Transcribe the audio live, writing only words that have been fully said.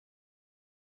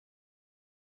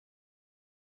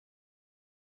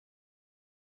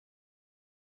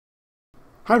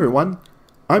Hi everyone,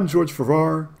 I'm George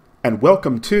Farrar, and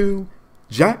welcome to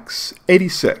JAX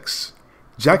 86,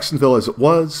 Jacksonville as it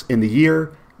was in the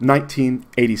year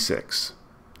 1986.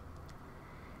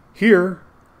 Here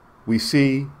we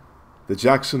see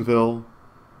the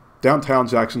downtown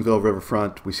Jacksonville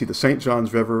riverfront. We see the St.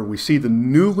 Johns River. We see the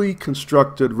newly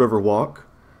constructed Riverwalk,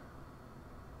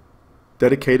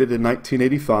 dedicated in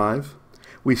 1985.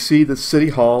 We see the City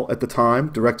Hall at the time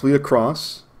directly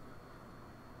across,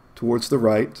 towards the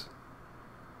right.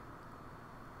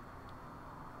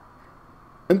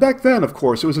 And back then, of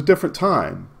course, it was a different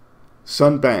time.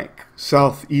 Sun Bank,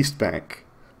 Southeast Bank,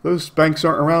 those banks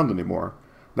aren't around anymore.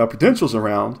 Now Prudential's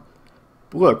around.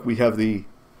 But look, we have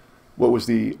what was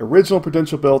the original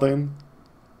Prudential building.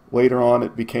 Later on,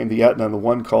 it became the Aetna and the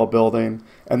One Call building.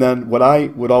 And then what I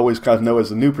would always kind of know as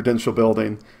the new Prudential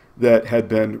building that had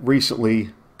been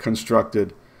recently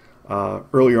constructed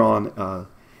earlier on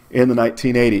in the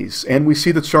 1980s. And we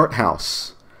see the Chart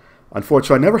House.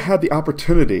 Unfortunately, I never had the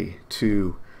opportunity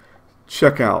to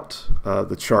check out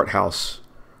the Chart House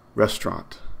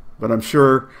restaurant. But I'm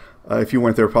sure if you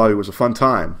went there, probably was a fun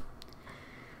time.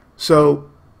 So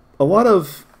a lot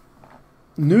of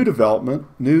new development,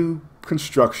 new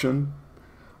construction,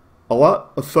 a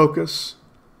lot of focus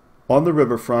on the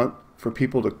riverfront for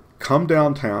people to come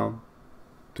downtown,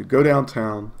 to go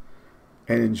downtown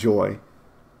and enjoy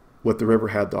what the river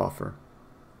had to offer.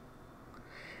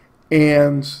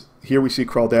 And here we see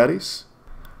Crawdaddy's.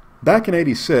 Back in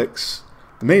 '86,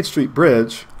 the Main Street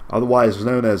Bridge, otherwise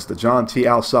known as the John T.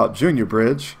 Alsop Jr.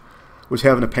 Bridge, was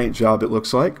having a paint job, it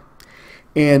looks like.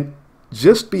 And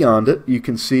just beyond it, you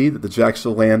can see that the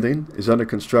Jacksonville Landing is under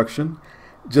construction.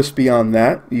 Just beyond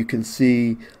that, you can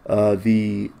see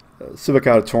the Civic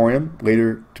Auditorium,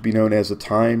 later to be known as the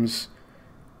Times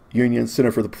Union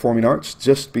Center for the Performing Arts.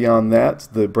 Just beyond that,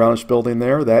 the brownish building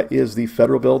there, that is the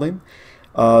Federal Building.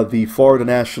 The Florida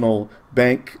National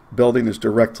Bank building is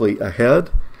directly ahead.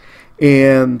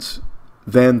 And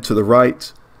then to the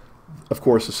right, of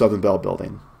course, the Southern Bell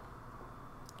building.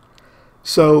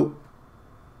 So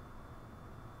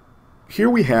here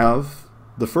we have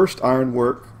the first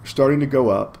ironwork starting to go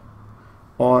up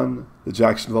on the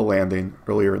Jacksonville Landing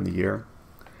earlier in the year.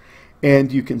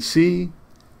 And you can see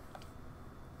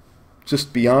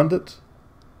just beyond it,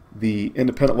 the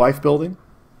Independent Life Building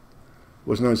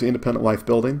was known as the Independent Life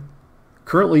Building,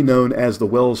 currently known as the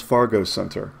Wells Fargo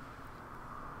Center.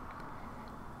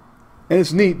 And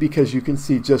it's neat because you can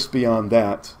see just beyond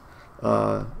that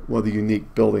one of the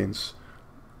unique buildings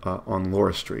on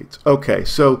Laura Street. Okay,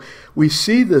 so we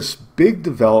see this big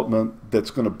development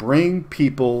that's going to bring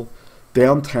people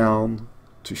downtown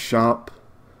to shop,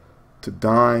 to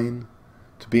dine,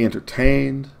 to be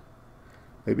entertained,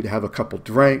 maybe to have a couple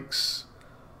drinks,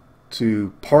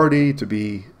 to party, to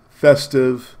be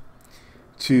festive,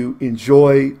 to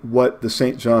enjoy what the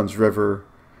St. Johns River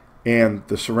and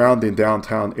the surrounding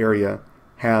downtown area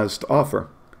has to offer.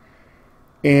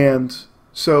 And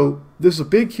so this is a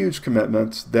big, huge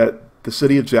commitment that the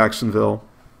city of Jacksonville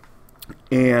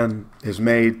has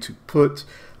made to put,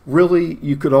 really,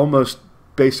 you could almost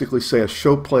basically say, a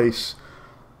showplace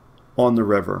on the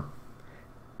river,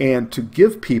 and to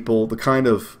give people the kind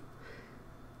of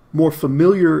more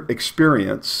familiar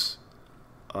experience,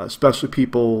 especially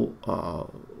people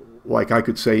like I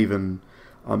could say even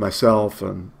myself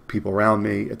and people around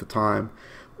me at the time,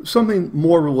 something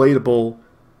more relatable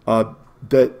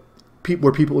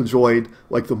where people enjoyed,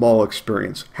 like the mall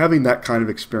experience, having that kind of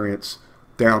experience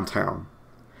downtown.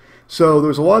 So there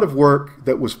was a lot of work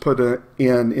that was put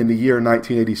in the year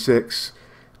 1986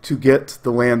 to get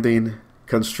the landing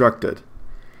constructed.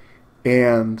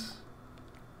 And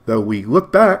though we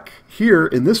look back here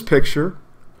in this picture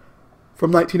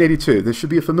from 1982, this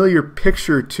should be a familiar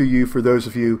picture to you for those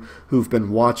of you who've been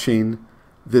watching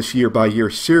this year-by-year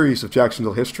series of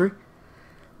Jacksonville history.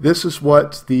 This is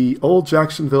what the old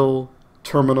Jacksonville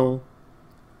Terminal,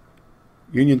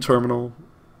 Union Terminal,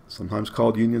 sometimes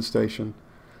called Union Station,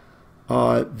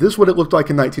 this is what it looked like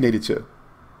in 1982.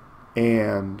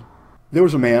 And there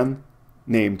was a man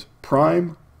named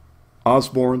Prime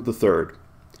Osborne III,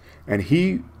 and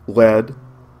he led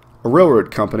a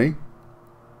railroad company,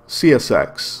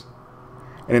 CSX.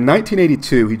 And in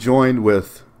 1982, he joined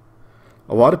with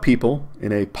a lot of people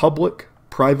in a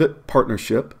public-private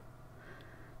partnership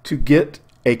to get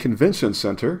a convention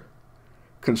center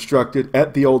constructed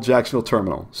at the old Jacksonville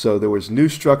Terminal. So there was new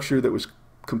structure that was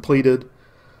completed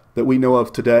that we know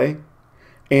of today,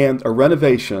 and a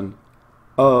renovation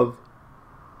of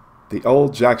the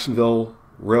old Jacksonville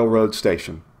Railroad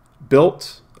Station.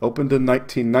 Built, opened in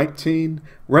 1919,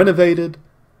 renovated,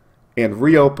 and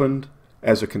reopened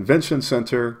as a convention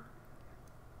center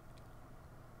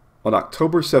on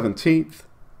October 17th,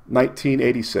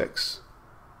 1986.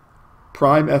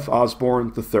 Prime F.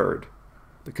 Osborne III.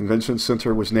 The convention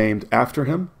center was named after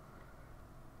him.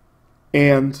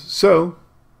 And so,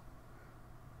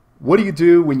 what do you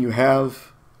do when you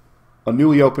have a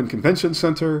newly opened convention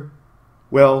center?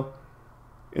 Well,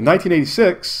 in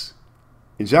 1986,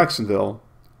 in Jacksonville,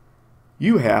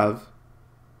 you have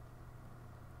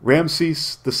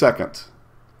Ramses II,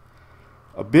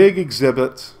 a big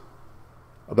exhibit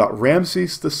about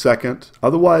Ramses II,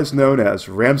 otherwise known as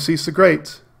Ramses the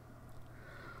Great,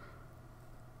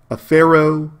 a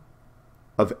pharaoh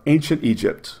of ancient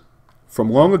Egypt.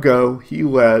 From long ago, he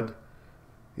led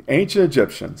the ancient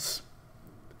Egyptians.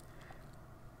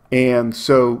 And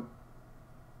so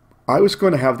I was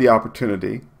going to have the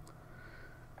opportunity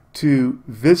to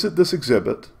visit this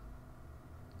exhibit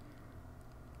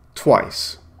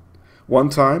twice. One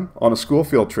time on a school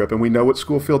field trip, and we know what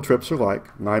school field trips are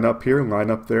like. Line up here, line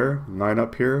up there, line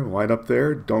up here, line up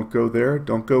there, don't go there,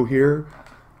 don't go here,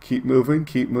 keep moving,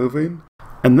 keep moving.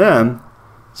 And then,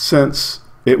 since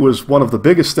it was one of the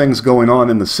biggest things going on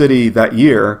in the city that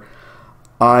year,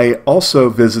 I also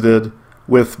visited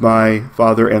with my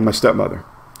father and my stepmother.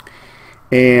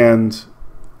 And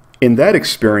in that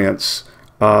experience,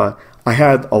 I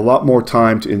had a lot more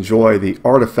time to enjoy the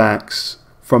artifacts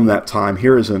from that time.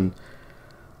 Here is an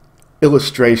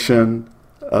illustration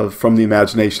from the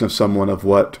imagination of someone of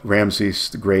what Ramses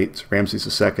the Great,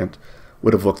 Ramses II,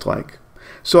 would have looked like.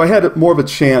 So I had more of a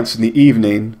chance in the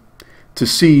evening to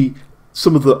see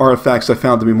some of the artifacts I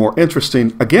found to be more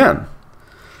interesting again.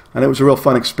 And it was a real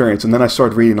fun experience. And then I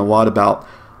started reading a lot about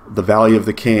the Valley of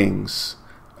the Kings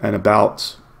and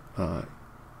about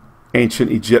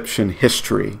ancient Egyptian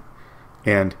history.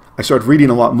 And I started reading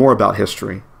a lot more about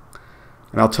history.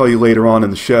 And I'll tell you later on in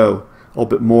the show a little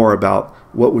bit more about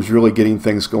what was really getting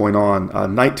things going on.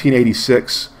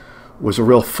 1986 was a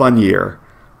real fun year.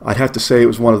 I'd have to say it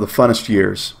was one of the funnest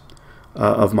years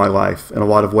of my life in a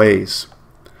lot of ways.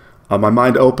 My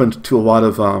mind opened to a lot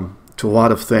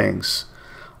of things.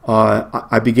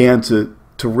 I began to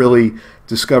really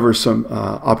discover some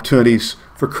opportunities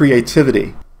for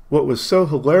creativity. What was so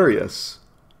hilarious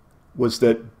was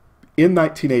that in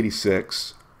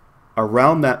 1986,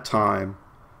 around that time,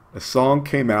 a song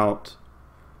came out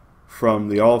from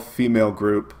the all-female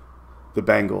group, the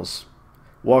Bangles,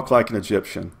 Walk Like an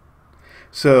Egyptian.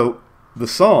 So the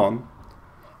song,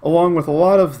 along with a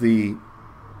lot of the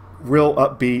real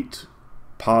upbeat,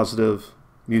 positive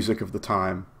music of the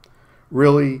time,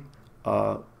 really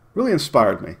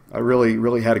inspired me. I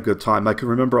really had a good time. I can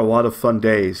remember a lot of fun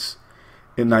days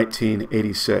in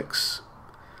 1986.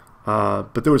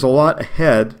 But there was a lot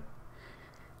ahead.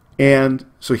 And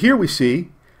so here we see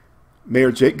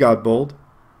Mayor Jake Godbold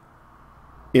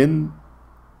in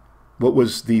what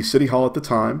was the City Hall at the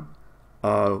time,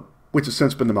 which has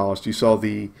since been demolished. You saw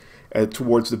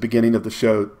towards the beginning of the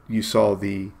show, you saw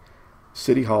the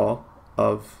City Hall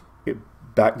of it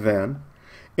back then.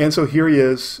 And so here he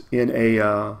is in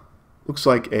a, looks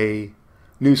like a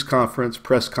news conference,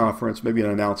 press conference, maybe an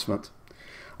announcement.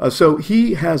 So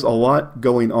he has a lot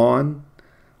going on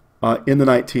in the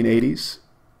 1980s.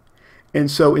 And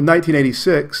so in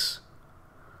 1986,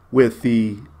 with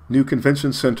the new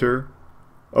convention center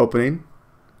opening,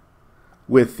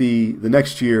 with the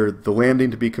next year, the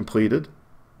landing to be completed,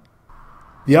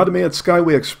 the automated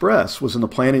Skyway Express was in the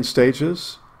planning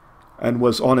stages and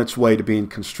was on its way to being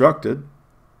constructed.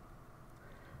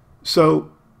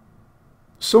 So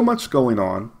much going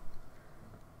on.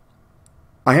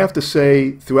 I have to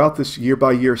say, throughout this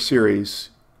year-by-year series,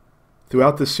 he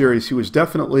was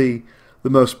definitely the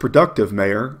most productive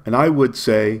mayor, and I would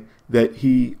say that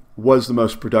he was the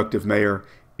most productive mayor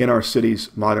in our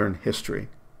city's modern history.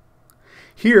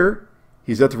 Here,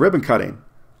 he's at the ribbon cutting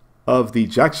of the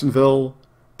Jacksonville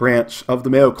branch of the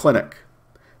Mayo Clinic.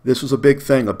 This was a big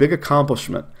thing, a big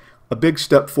accomplishment, a big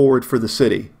step forward for the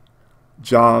city.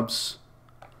 Jobs,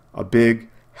 a big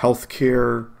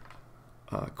healthcare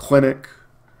clinic.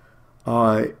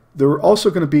 There were also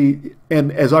going to be,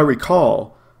 and as I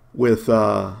recall, with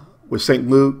St.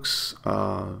 Luke's,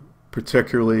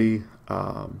 particularly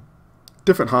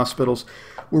different hospitals,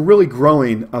 were really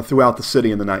growing throughout the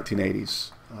city in the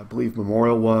 1980s. I believe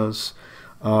Memorial was.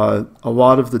 A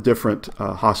lot of the different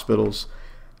hospitals,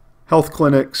 health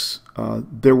clinics,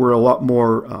 there were a lot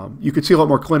more, you could see a lot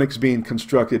more clinics being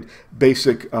constructed,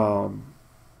 basic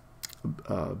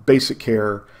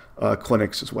care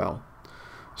clinics as well.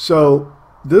 So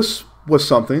this was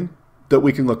something that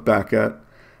we can look back at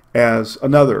as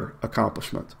another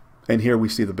accomplishment. And here we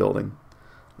see the building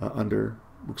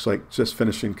looks like just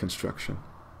finishing construction.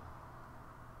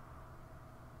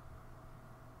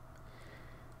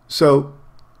 So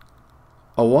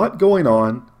a lot going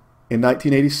on in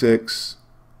 1986,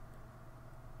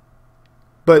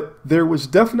 but there was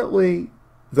definitely,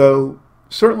 though,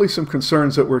 certainly some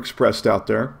concerns that were expressed out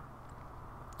there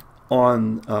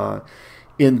on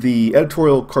in the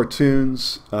editorial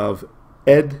cartoons of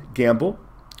Ed Gamble.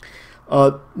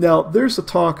 Now, there's the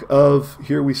talk of,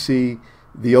 here we see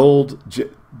the old,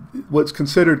 what's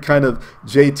considered kind of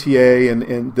JTA,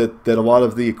 and that a lot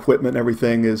of the equipment and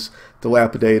everything is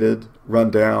dilapidated,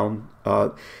 run down.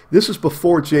 This is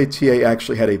before JTA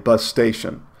actually had a bus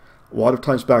station. A lot of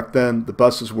times back then, the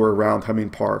buses were around Hemming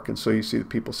Park, and so you see the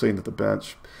people sitting at the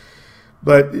bench.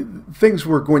 But things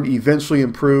were going to eventually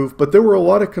improve, but there were a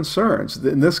lot of concerns.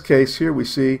 In this case here, we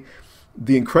see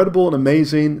the incredible and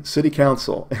amazing city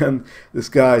council, and this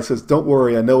guy says, "Don't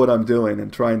worry, I know what I'm doing,"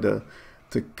 and trying to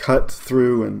cut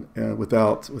through and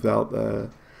without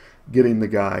getting the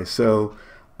guy. So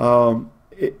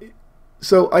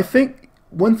so I think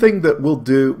one thing that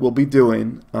we'll be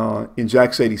doing in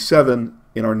JAX 87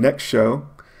 in our next show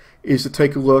is to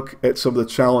take a look at some of the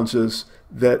challenges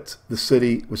that the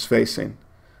city was facing.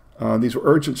 These were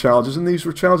urgent challenges, and these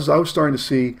were challenges I was starting to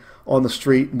see on the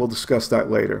street, and we'll discuss that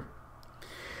later.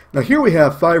 Now, here we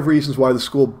have 5 reasons why the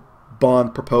school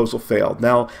bond proposal failed.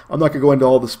 Now, I'm not going to go into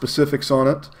all the specifics on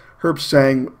it. Herb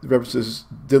Sang, the references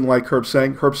didn't like Herb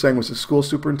Sang. Herb Sang was the school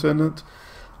superintendent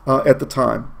at the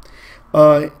time.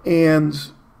 And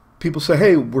people say,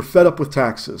 hey, we're fed up with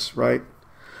taxes, right?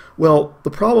 Well,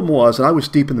 the problem was, and I was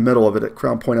deep in the middle of it at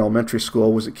Crown Point Elementary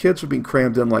School, was that kids were being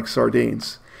crammed in like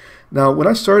sardines. Now, when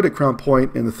I started at Crown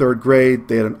Point in the 3rd grade,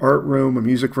 they had an art room, a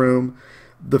music room.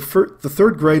 The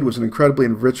 3rd grade was an incredibly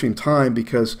enriching time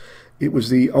because it was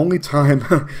the only time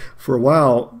for a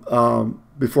while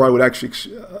before I would actually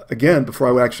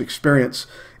experience,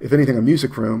 if anything, a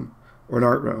music room or an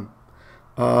art room.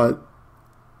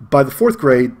 By the 4th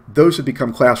grade, those had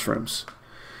become classrooms.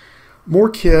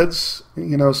 More kids,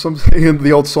 you know, some in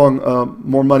the old song,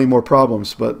 more money, more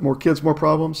problems, but more kids, more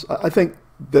problems. I think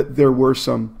that there were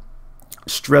some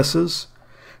stresses,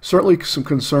 certainly some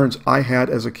concerns I had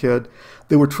as a kid.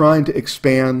 They were trying to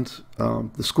expand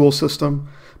the school system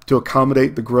to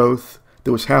accommodate the growth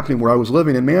that was happening where I was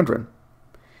living in Mandarin.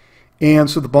 And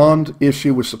so the bond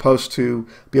issue was supposed to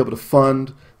be able to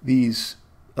fund these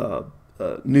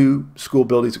new school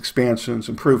buildings, expansions,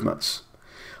 improvements.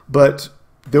 But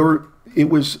it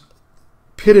was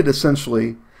pitted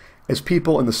essentially as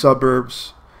people in the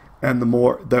suburbs and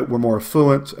that were more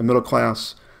affluent and middle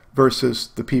class versus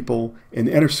the people in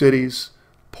the inner cities,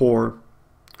 poor.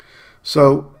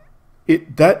 So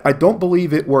I don't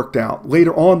believe it worked out.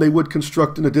 Later on, they would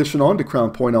construct an addition onto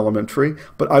Crown Point Elementary,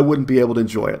 but I wouldn't be able to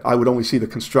enjoy it. I would only see the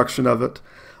construction of it.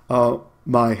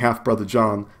 My half-brother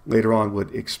John later on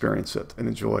would experience it and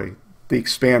enjoy the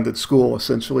expanded school,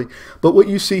 essentially. But what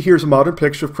you see here is a modern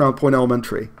picture of Crown Point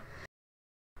Elementary.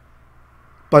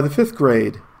 By the 5th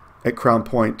grade at Crown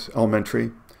Point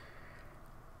Elementary,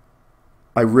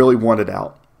 I really wanted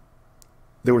out.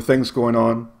 There were things going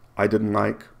on I didn't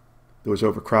like. There was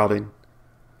overcrowding.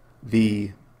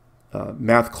 The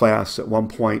math class at one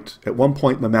point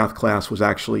my math class was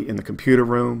actually in the computer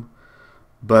room,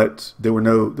 but there was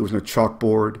no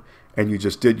chalkboard, and you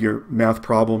just did your math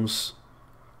problems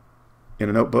in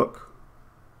a notebook,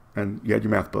 and you had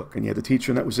your math book, and you had the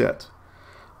teacher, and that was it.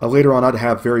 Later on, I'd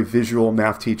have very visual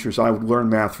math teachers. I would learn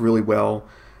math really well,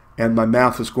 and my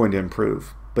math was going to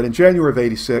improve. But in January of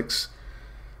 '86,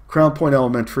 Crown Point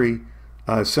Elementary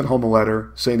sent home a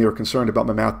letter saying they were concerned about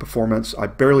my math performance. I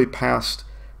barely passed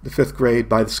the 5th grade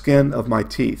by the skin of my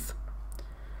teeth.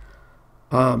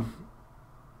 I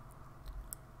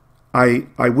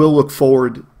will look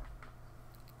forward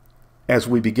as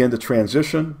we begin to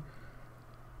transition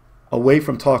away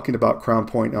from talking about Crown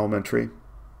Point Elementary.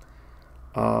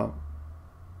 I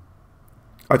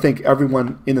think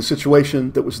everyone in the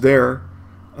situation that was there,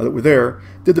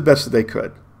 did the best that they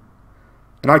could.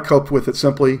 And I coped with it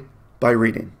simply by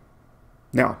reading.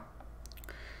 Now,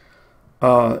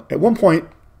 at one point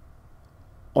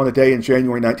on a day in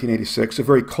January 1986, a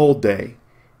very cold day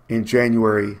in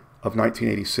January of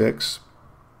 1986,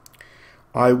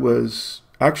 I was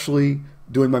actually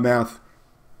doing my math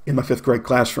in my 5th grade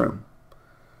classroom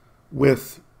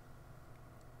with,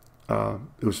 it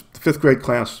was the 5th grade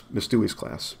class, Miss Dewey's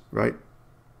class, right?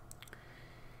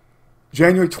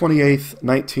 January 28th,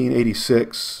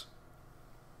 1986,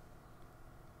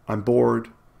 I'm bored.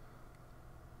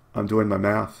 I'm doing my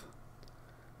math.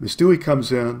 Miss Dewey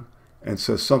comes in and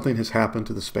says something has happened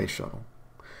to the space shuttle.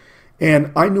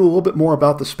 And I knew a little bit more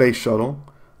about the space shuttle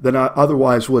than I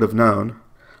otherwise would have known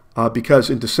because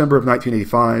in December of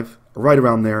 1985, right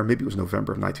around there, maybe it was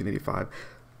November of 1985,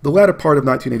 the latter part of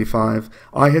 1985,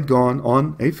 I had gone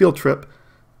on a field trip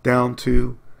down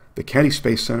to the Kennedy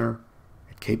Space Center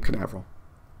at Cape Canaveral.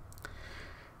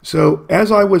 So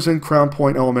as I was in Crown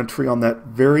Point Elementary on that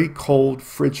very cold,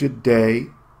 frigid day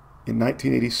in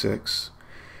 1986,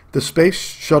 the Space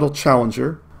Shuttle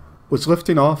Challenger was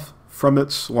lifting off from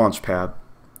its launch pad,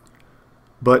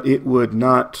 but it would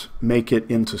not make it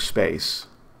into space.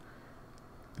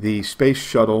 The Space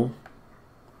Shuttle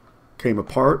came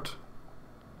apart,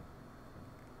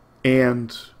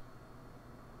 and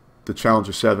the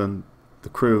Challenger 7, the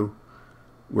crew,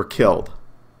 were killed.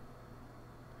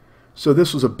 So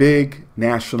this was a big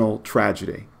national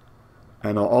tragedy,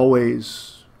 and I'll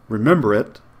always remember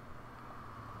it.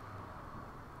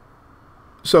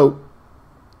 So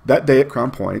that day at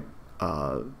Crown Point,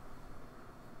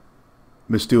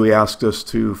 Miss Dewey asked us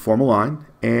to form a line,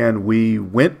 and we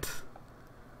went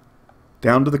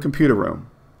down to the computer room,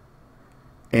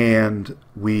 and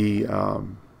we, I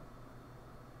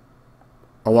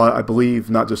believe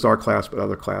not just our class but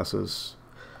other classes,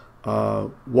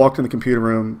 walked in the computer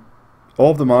room.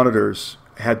 All of the monitors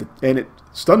had, and it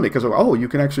stunned me because, oh, you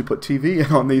can actually put TV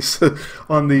on these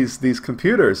on these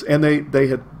computers, and they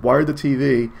had wired the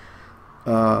TV,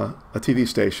 a TV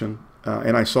station,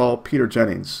 and I saw Peter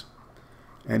Jennings,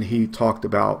 and he talked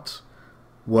about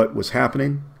what was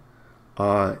happening,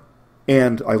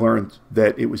 and I learned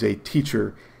that it was a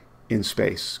teacher in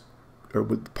space, or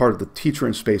part of the Teacher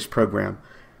in Space program.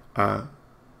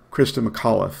 Krista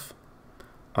McAuliffe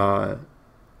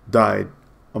died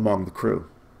among the crew.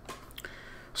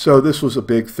 So this was a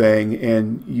big thing,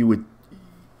 and you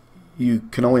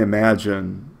can only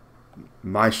imagine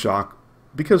my shock,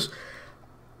 because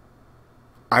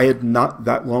I had not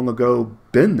that long ago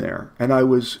been there, and I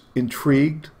was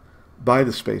intrigued by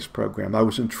the space program. I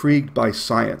was intrigued by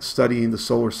science, studying the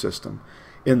solar system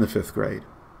in the 5th grade.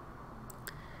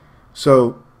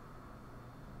 So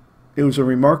it was a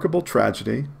remarkable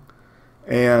tragedy,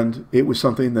 and it was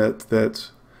something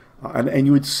and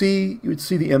you would see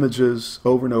the images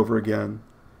over and over again.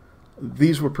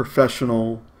 These were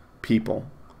professional people.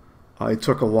 It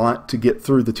took a lot to get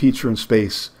through the Teacher in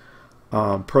Space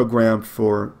program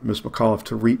for Ms. McAuliffe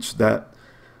to reach that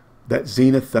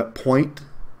zenith, that point.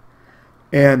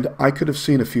 And I could have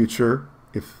seen a future,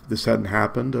 if this hadn't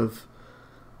happened, of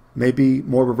maybe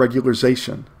more of a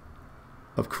regularization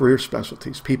of career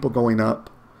specialties, people going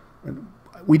up. And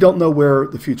we don't know where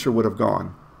the future would have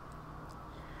gone.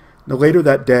 Now, later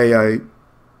that day, I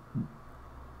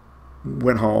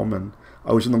went home, and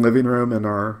I was in the living room in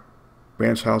our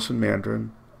ranch house in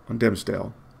Mandarin on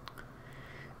Dimsdale.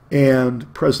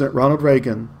 And President Ronald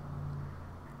Reagan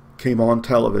came on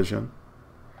television,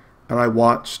 and I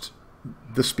watched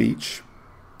the speech.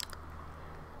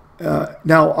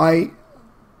 Now, I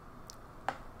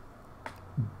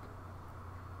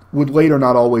would later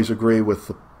not always agree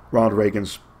with Ronald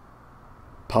Reagan's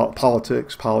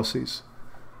policies.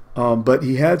 But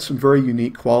he had some very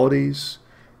unique qualities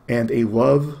and a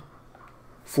love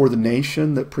for the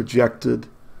nation that projected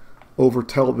over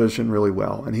television really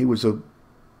well. And he was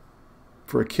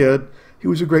for a kid, he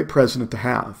was a great president to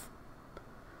have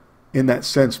in that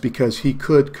sense, because he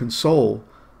could console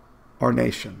our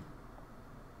nation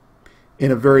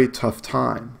in a very tough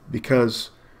time,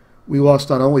 because we lost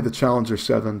not only the Challenger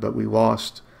 7, but we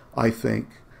lost, I think,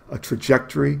 a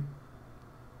trajectory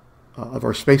of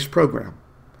our space program.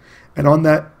 And on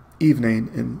that evening,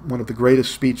 in one of the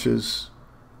greatest speeches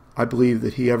I believe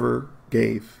that he ever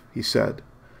gave, he said,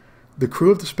 "The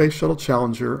crew of the Space Shuttle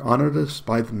Challenger honored us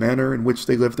by the manner in which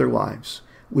they lived their lives.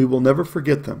 We will never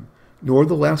forget them, nor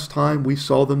the last time we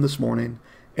saw them this morning,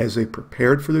 as they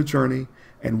prepared for their journey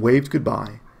and waved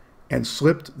goodbye and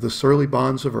slipped the surly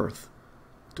bonds of earth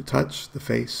to touch the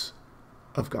face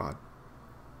of God."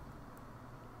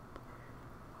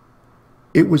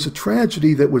 It was a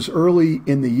tragedy that was early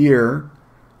in the year,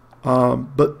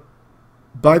 but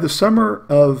by the summer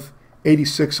of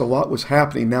 '86, a lot was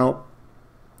happening. Now,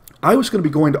 I was going to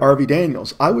be going to RV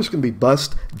Daniels. I was going to be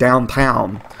bussed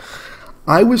downtown.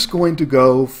 I was going to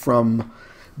go from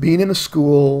being in a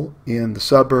school in the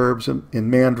suburbs in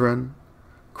Mandarin,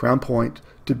 Crown Point,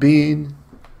 to being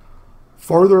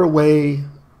farther away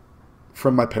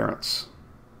from my parents,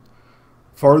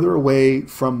 farther away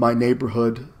from my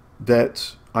neighborhood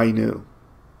that I knew.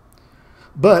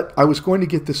 But I was going to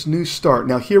get this new start.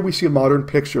 Now, here we see a modern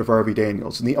picture of RV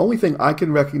Daniels, and the only thing I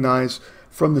can recognize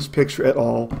from this picture at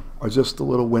all are just the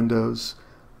little windows,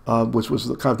 which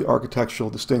was kind of the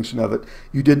architectural distinction of it.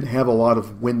 You didn't have a lot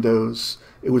of windows.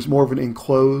 It was more of an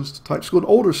enclosed type school, an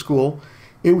older school.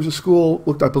 It was a school,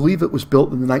 I believe it was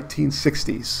built in the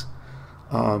 1960s,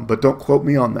 but don't quote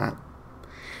me on that.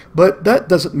 But that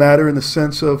doesn't matter in the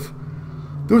sense of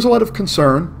there was a lot of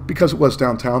concern because it was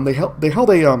downtown. They held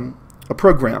a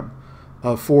program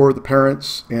for the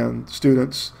parents and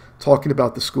students talking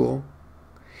about the school,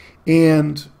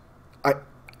 and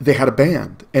they had a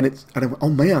band, and I went, oh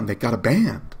man, they got a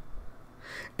band,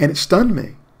 and it stunned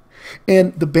me.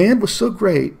 And the band was so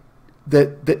great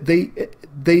that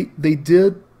they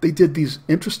did these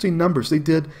interesting numbers. They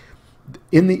did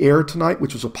 "In the Air Tonight,"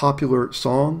 which was a popular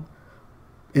song,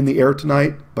 "In the Air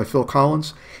Tonight" by Phil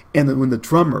Collins, and then when the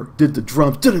drummer did the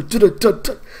drums,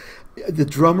 the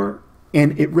drummer,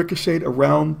 and it ricocheted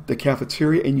around the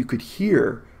cafeteria, and you could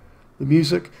hear the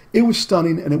music. It was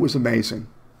stunning, and it was amazing.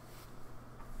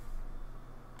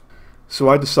 So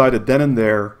I decided then and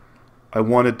there I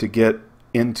wanted to get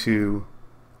into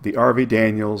the R.V.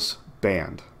 Daniels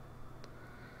band.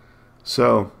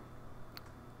 So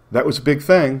that was a big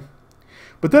thing.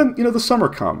 But then, the summer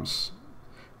comes,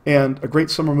 and a great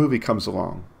summer movie comes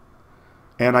along.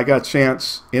 And I got a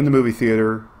chance in the movie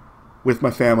theater with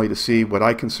my family to see what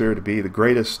I consider to be the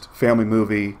greatest family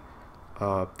movie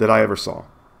that I ever saw.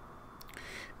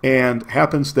 And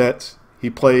happens that he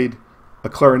played a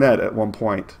clarinet at one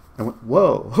point. I went,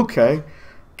 whoa, okay.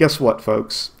 Guess what,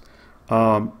 folks?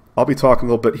 I'll be talking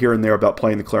a little bit here and there about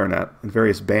playing the clarinet in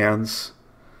various bands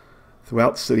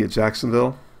throughout the city of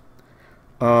Jacksonville,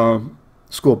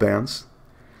 school bands.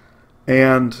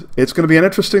 And it's going to be an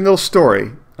interesting little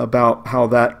story about how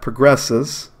that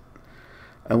progresses.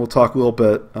 And we'll talk a little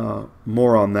bit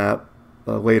more on that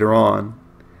later on.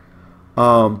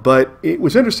 But it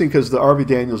was interesting because the R.V.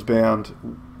 Daniels band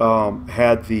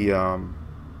had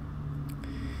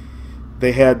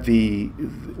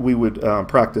we would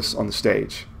practice on the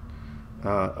stage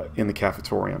in the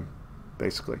cafetorium,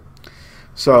 basically.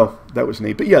 So that was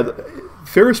neat. But yeah,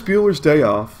 Ferris Bueller's Day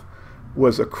Off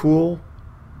was a cool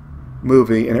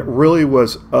movie, and it really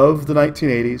was of the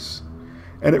 1980s.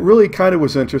 And it really kind of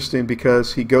was interesting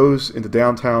because he goes into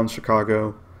downtown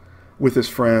Chicago with his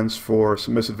friends for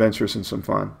some misadventures and some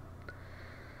fun.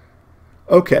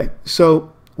 Okay,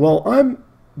 so while I'm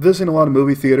visiting a lot of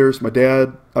movie theaters,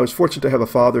 I was fortunate to have a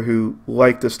father who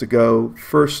liked us to go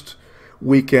first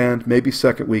weekend, maybe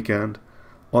second weekend,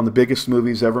 on the biggest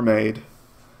movies ever made.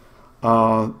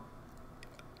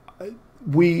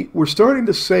 We were starting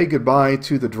to say goodbye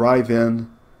to the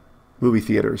drive-in movie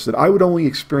theaters that I would only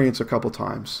experience a couple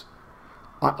times.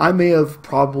 I may have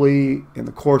probably, in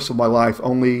the course of my life,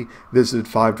 only visited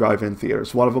 5 drive-in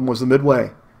theaters. One of them was the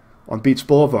Midway on Beach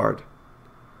Boulevard,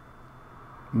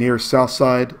 near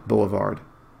Southside Boulevard.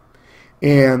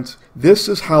 And this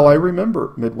is how I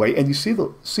remember Midway. And you see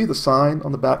the sign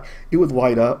on the back? It would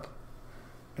light up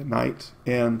at night,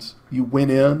 and you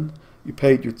went in. You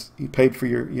paid for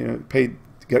your, paid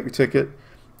to get your ticket.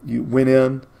 You went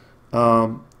in.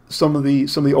 Some of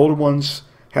the older ones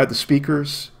had the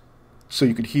speakers, so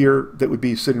you could hear, that would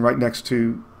be sitting right next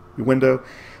to your window.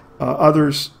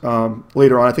 Others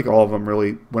later on, I think all of them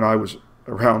really, when I was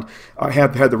around,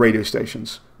 had the radio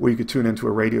stations where you could tune into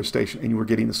a radio station and you were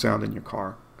getting the sound in your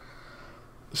car.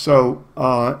 So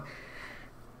I'll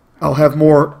have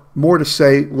more to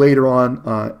say later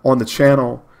on the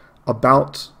channel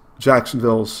about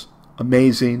Jacksonville's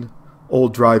amazing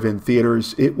old drive-in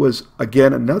theaters. It was,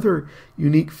 again, another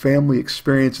unique family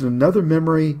experience and another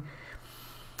memories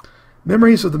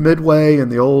of the Midway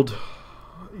and the old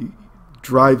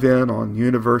drive-in on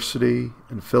University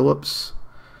and Phillips.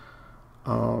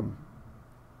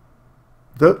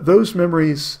 Those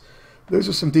memories, those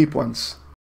are some deep ones.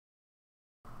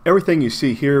 Everything you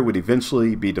see here would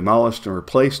eventually be demolished and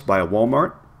replaced by a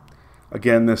Walmart.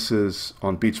 Again, this is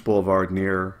on Beach Boulevard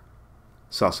near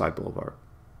Southside Boulevard.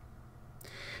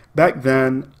 Back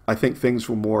then, I think things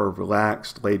were more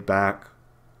relaxed, laid back.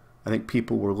 I think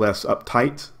people were less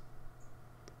uptight.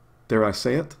 Dare I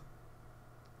say it?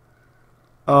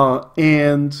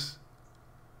 And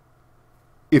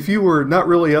if you were not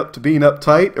really up to being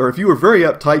uptight, or if you were very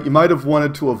uptight, you might have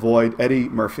wanted to avoid Eddie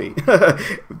Murphy.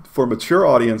 For mature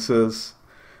audiences,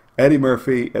 Eddie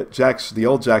Murphy at the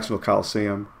old Jacksonville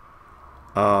Coliseum,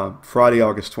 Friday,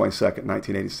 August 22nd,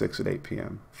 1986 at 8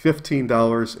 p.m.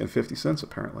 $15.50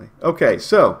 apparently. Okay,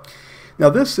 so now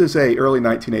this is a early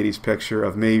 1980s picture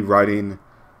of me riding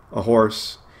a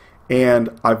horse, and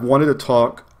I've wanted to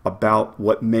talk about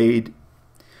what made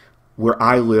where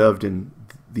I lived in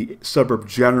the suburb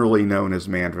generally known as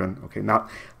Mandarin. Okay, not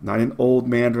in old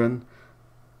Mandarin,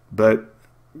 but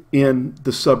in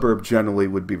the suburb generally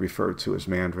would be referred to as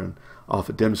Mandarin, off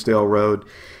of Dimsdale Road.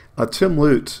 Tim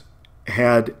Lute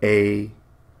had a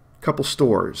couple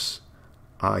stores.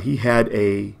 Around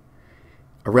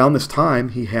this time,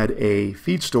 he had a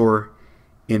feed store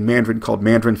in Mandarin called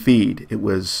Mandarin Feed. It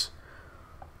was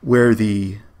where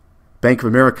the Bank of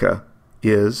America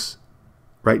is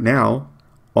right now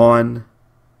on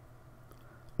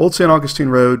Old St. Augustine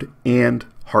Road and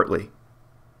Hartley.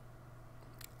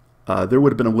 There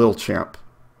would have been a Little Champ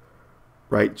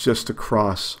right just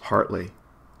across Hartley.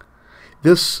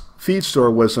 This feed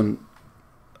store was a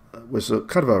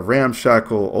kind of a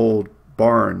ramshackle old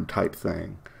barn type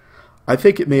thing. I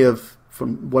think it may have,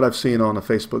 from what I've seen on a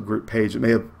Facebook group page, it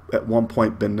may have at one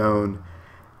point been known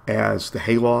as the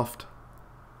Hayloft.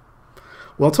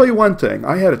 Well, I'll tell you one thing.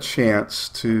 I had a chance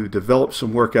to develop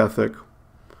some work ethic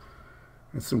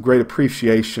and some great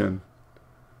appreciation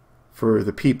for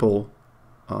the people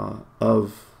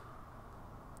of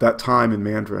that time in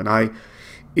Mandarin.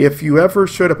 If you ever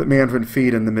showed up at Mandarin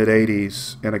Feed in the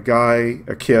mid-'80s and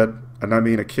a kid, and I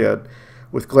mean a kid,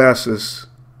 with glasses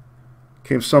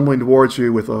came stumbling towards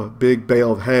you with a big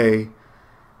bale of hay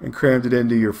and crammed it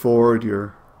into your Ford,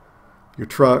 your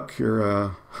truck,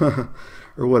 your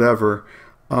or whatever,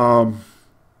 that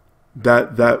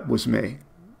was me.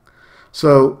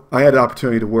 So I had the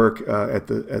opportunity to work at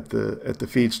the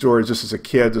feed store just as a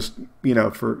kid, just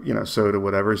for soda,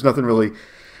 whatever. There's nothing really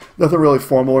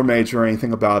formal or major or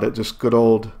anything about it. Just good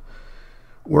old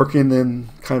working in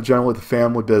kind of generally the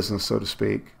family business, so to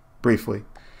speak, briefly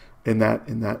in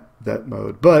that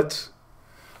mode. But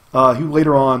he would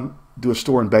later on do a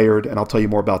store in Bayard, and I'll tell you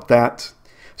more about that.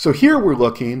 So here we're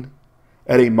looking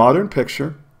at a modern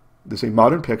picture. This is a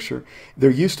modern picture.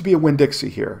 There used to be a Winn-Dixie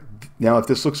here. Now, if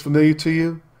this looks familiar to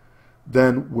you,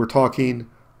 then we're talking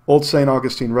Old St.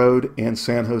 Augustine Road and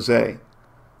San Jose.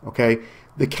 Okay,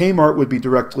 the Kmart would be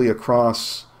directly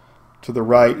across to the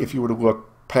right if you were to look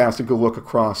past and go look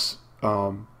across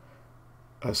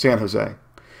San Jose.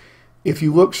 If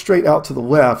you look straight out to the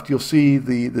left, you'll see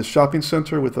the shopping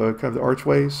center with the kind of the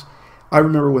archways. I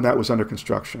remember when that was under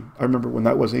construction. I remember when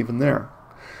that wasn't even there.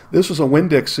 This was a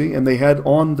Winn-Dixie, and they had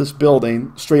on this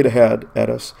building, straight ahead at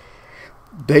us,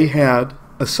 they had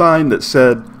a sign that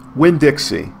said,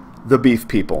 Winn-Dixie, the beef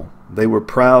people. They were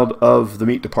proud of the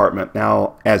meat department.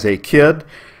 Now, as a kid,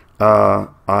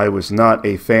 I was not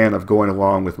a fan of going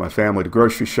along with my family to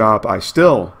grocery shop. I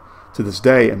still, to this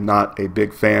day, am not a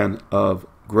big fan of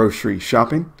grocery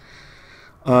shopping.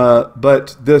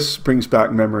 But this brings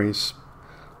back memories.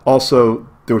 Also,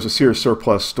 there was a Sears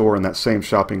surplus store in that same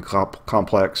shopping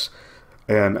complex,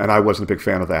 and I wasn't a big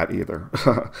fan of that either.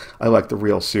 I like the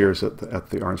real Sears at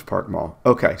the Orange Park Mall.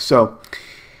 Okay, so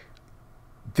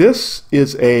this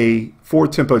is a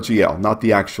Ford Tempo GL, not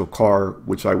the actual car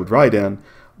which I would ride in,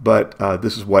 but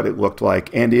this is what it looked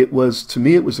like. And it was, to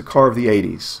me, it was a car of the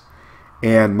 80s.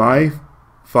 And my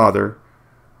father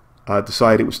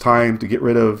decided it was time to get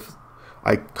rid of,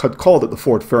 I had called it the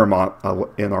Ford Fairmont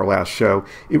in our last show.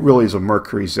 It really is a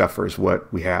Mercury Zephyr is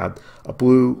what we had. A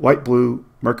light blue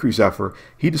Mercury Zephyr.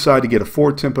 He decided to get a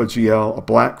Ford Tempo GL, a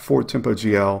black Ford Tempo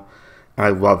GL, and I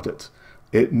loved it.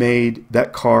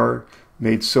 That car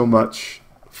made so much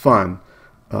fun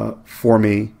for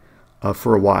me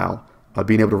for a while.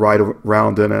 Being able to ride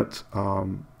around in it.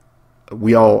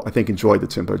 We all, I think, enjoyed the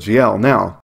Tempo GL.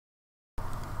 Now,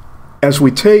 as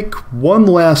we take one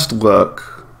last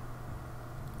look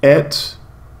at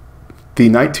the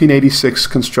 1986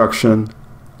 construction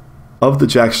of the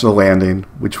Jacksonville Landing,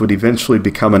 which would eventually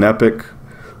become an epic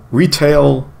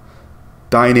retail,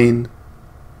 dining,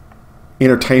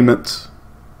 entertainment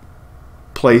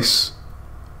place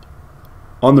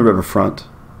on the riverfront,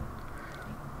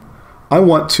 I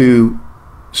want to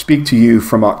speak to you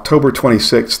from October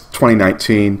 26,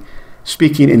 2019,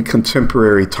 speaking in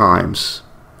contemporary times.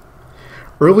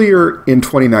 Earlier in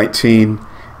 2019,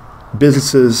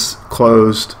 businesses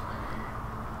closed,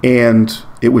 and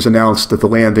it was announced that the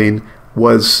landing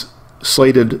was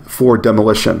slated for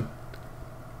demolition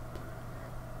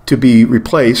to be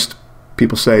replaced,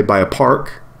 people say, by a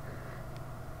park.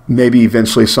 Maybe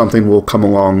eventually something will come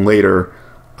along later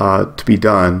to be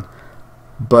done.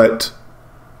 But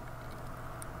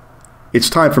it's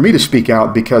time for me to speak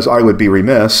out, because I would be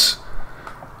remiss,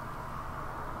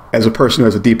 as a person who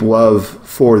has a deep love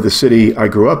for the city I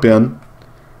grew up in,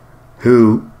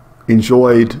 who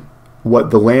enjoyed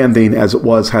what the landing as it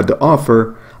was had to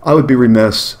offer. I would be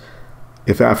remiss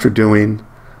if, after doing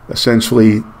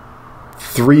essentially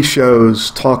 3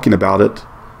 shows talking about it,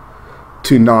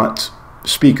 to not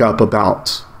speak up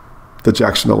about the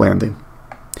Jacksonville Landing.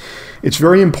 It's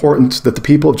very important that the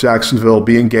people of Jacksonville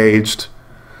be engaged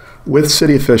with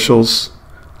city officials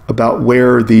about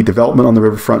where the development on the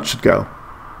riverfront should go.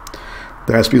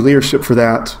 There has to be leadership for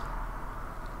that.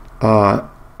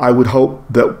 I would hope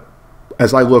that,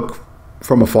 as I look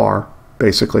from afar,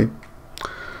 basically,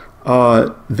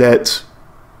 that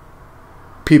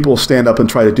people stand up and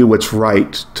try to do what's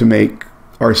right to make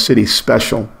our city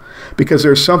special. Because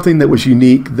there's something that was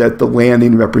unique that the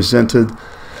landing represented.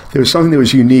 There was something that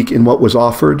was unique in what was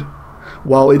offered.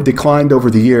 While it declined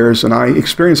over the years, and I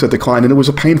experienced that decline, and it was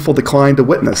a painful decline to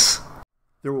witness.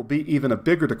 There will be even a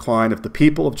bigger decline if the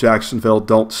people of Jacksonville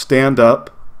don't stand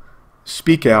up,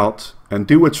 speak out, and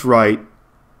do what's right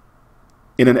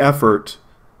in an effort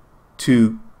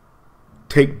to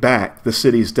take back the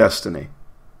city's destiny.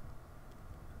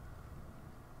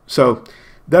 So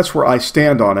that's where I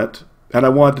stand on it, and I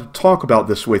wanted to talk about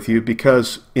this with you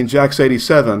because in JAX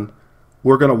 87,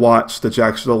 we're going to watch the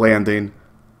Jacksonville Landing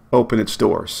open its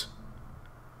doors.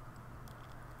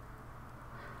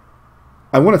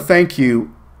 I want to thank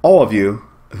you, all of you,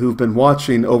 who've been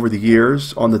watching over the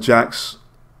years on the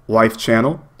JAXLife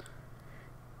Channel.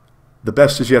 The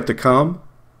best is yet to come.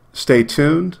 Stay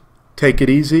tuned. Take it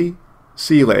easy.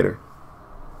 See you later.